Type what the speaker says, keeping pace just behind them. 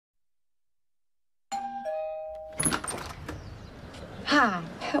Hi,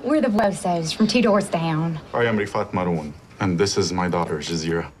 we're the Wosos from 2 doors down. I am Rifat Maroon, and this is my daughter,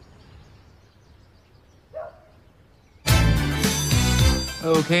 Jasira.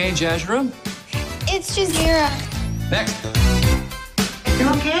 Okay, Jasira. It's Jasira. Next. You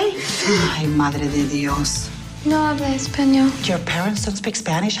okay? Ay, madre de Dios. No habla español. Your parents don't speak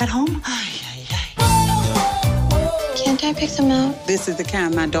Spanish at home? Ay, ay, ay. Can't I pick them out? This is the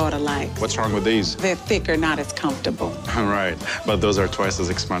kind my daughter likes. What's wrong with these? They're thicker, not as comfortable. Right, but those are twice as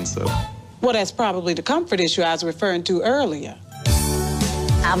expensive. Well, that's probably the comfort issue I was referring to earlier.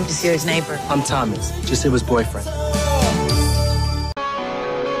 I'm Jasira's neighbor. I'm Thomas, Jasira's boyfriend.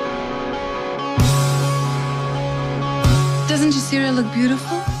 Doesn't Jasira look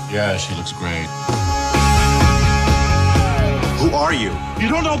beautiful? Yeah, she looks great. Who are you? You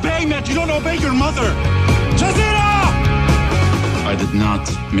don't obey me. You don't obey your mother. Jasira! I did not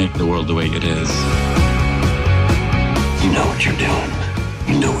make the world the way it is. You know what you're doing.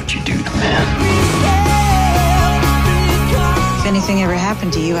 You know what you do to man. If anything ever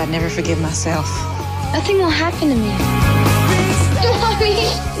happened to you, I'd never forgive myself. Nothing will happen to me.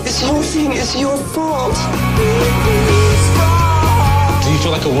 Mommy! This whole thing is your fault. Do you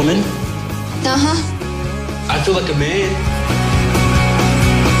feel like a woman? Uh-huh. I feel like a man.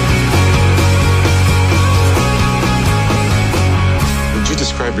 Would you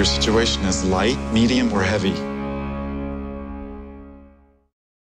describe your situation as light, medium, or heavy?